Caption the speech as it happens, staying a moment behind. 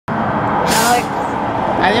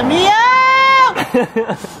¡Adiós mío!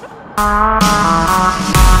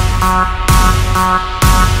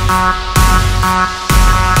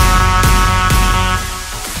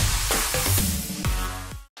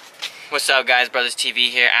 What's up, guys? Brothers TV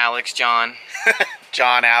here. Alex, John.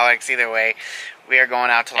 John, Alex, either way. We are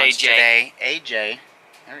going out to lunch AJ. today. AJ.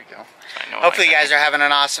 There we go. Hopefully you guys are having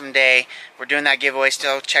an awesome day. We're doing that giveaway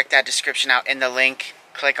still. Check that description out in the link.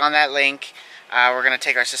 Click on that link. We're going to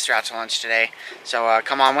take our sister out to lunch today. So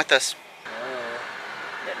come on with us.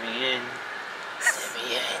 Let me in. Let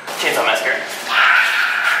me in. Chainsaw Massacre.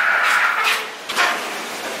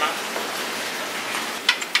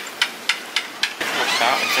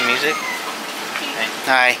 Stop. Some music.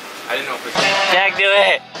 Hi. I didn't know if it was... Jack, do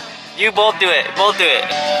it. You both do it. Both do it.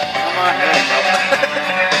 Come on.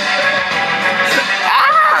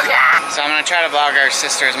 So I'm going to try to vlog our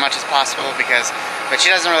sister as much as possible but she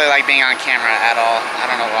doesn't really like being on camera at all. I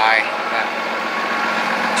don't know why, but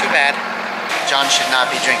too bad. John should not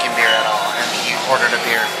be drinking beer at all, and he ordered a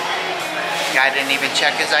beer. Guy didn't even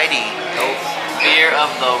check his ID. Nope. Beer of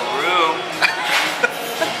the room.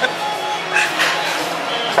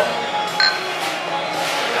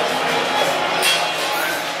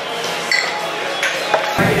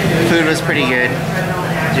 Food was pretty good.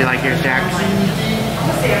 Did you like yours, Jack?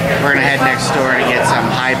 We're gonna head next door to get some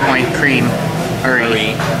High Point cream.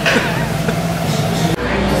 Hurry.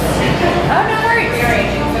 Oh, no worries.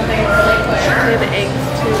 The eggs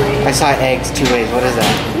 2 ways. I saw eggs 2 ways. What is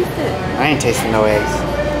that? I ain't tasting no eggs.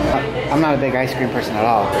 I'm not a big ice cream person at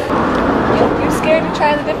all. You scared to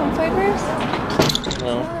try the different flavors?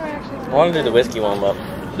 No. I want to do the whiskey one, but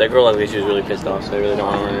that girl ugly, she was really pissed off, so I really don't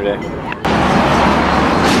want to run her today.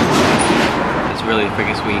 It's really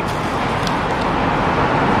freaking sweet.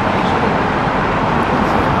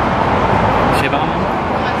 Shape almond?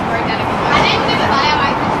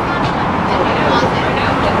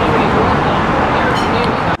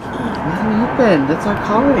 Open. That's our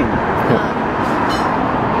calling.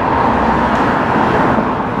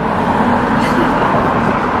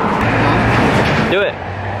 Do it.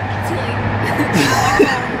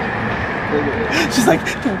 She's like,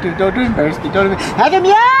 don't embarrass me. Don't embarrass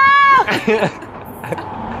me.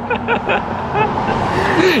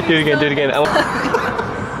 Do it again, do it again.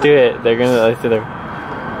 Do it. They're gonna let's do their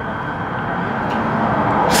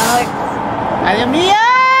Alex. Adiós mío!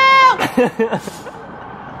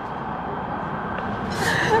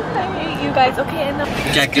 I hate you guys. Okay, enough.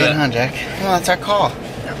 Jack, do Good, it. huh, Jack? Come on, it's our call.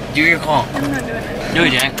 Do your call. I'm not doing it. Do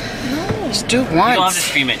it, Jack. Just do it You don't have to once.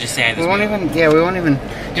 scream it, just say it. We won't even. Yeah, we won't even.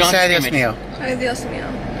 don't Just say have to adios scream mío. Adios mío.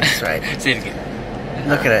 That's right. Say it again.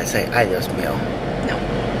 Look at it. Say adios mío. No.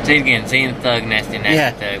 Say it again. Say it in thug, nasty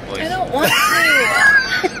thug voice. I don't want to.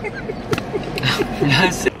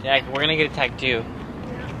 Jack, we're gonna get attacked too.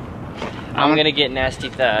 I'm gonna get nasty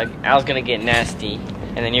thug. Al's gonna get nasty,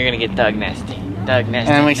 and then you're gonna get thug nasty. Thug nasty. And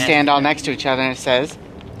then we nasty, stand all next to each other and it says,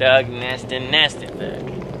 Thug nasty nasty thug.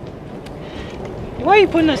 Why are you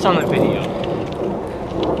putting us on the video?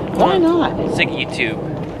 why not? Sick of YouTube.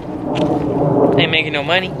 Ain't making no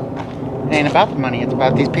money. It ain't about the money. It's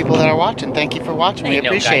about these people that are watching. Thank you for watching. We Ain't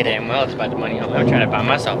appreciate no it. goddamn well it's about the money. I'm trying to buy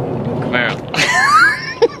myself a Camaro.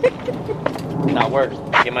 Not work.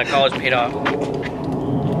 Get my college paid off.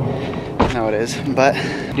 No, it is. But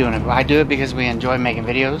doing it. I do it because we enjoy making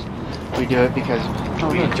videos. We do it because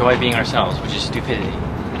We enjoy being ourselves, which is stupidity.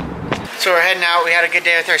 So we're heading out. We had a good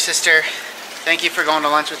day with our sister. Thank you for going to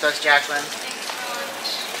lunch with us, Jacqueline. Thanks so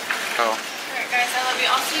much. Oh. Alright, guys. I love you.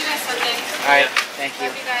 I'll see you guys Sunday. All right. Thank you.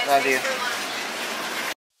 Love you guys. Love you. Thanks for lunch.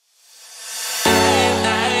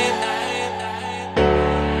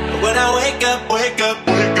 When I wake up,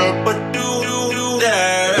 what do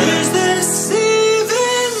there? Is this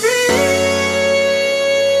even real?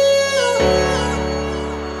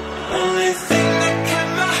 Only thing that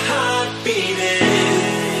kept my heart beating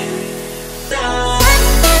down.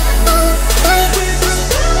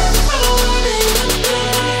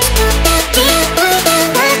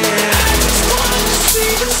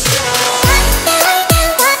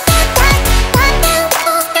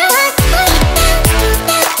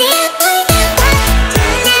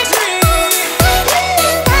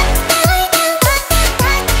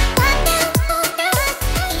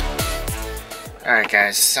 Alright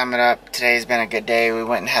guys, to sum it up, today's been a good day. We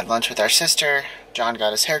went and had lunch with our sister. John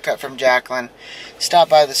got his haircut from Jacqueline. Stopped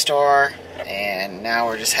by the store, and now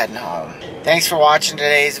we're just heading home. Thanks for watching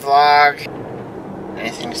today's vlog.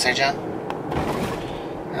 Anything to say, John?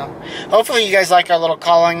 No? Hopefully you guys like our little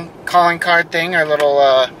calling card thing, our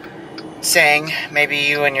little saying. Maybe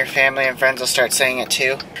you and your family and friends will start saying it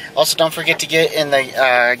too. Also, don't forget to get in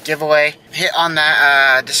the giveaway. Hit on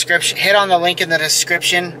that description. Hit on the link in the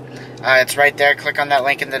description. It's right there. Click on that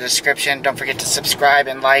link in the description. Don't forget to subscribe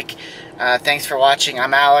and like. Thanks for watching.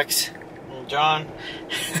 I'm Alex. I'm John.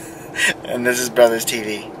 And this is Brothers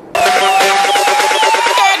TV.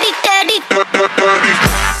 Daddy, daddy.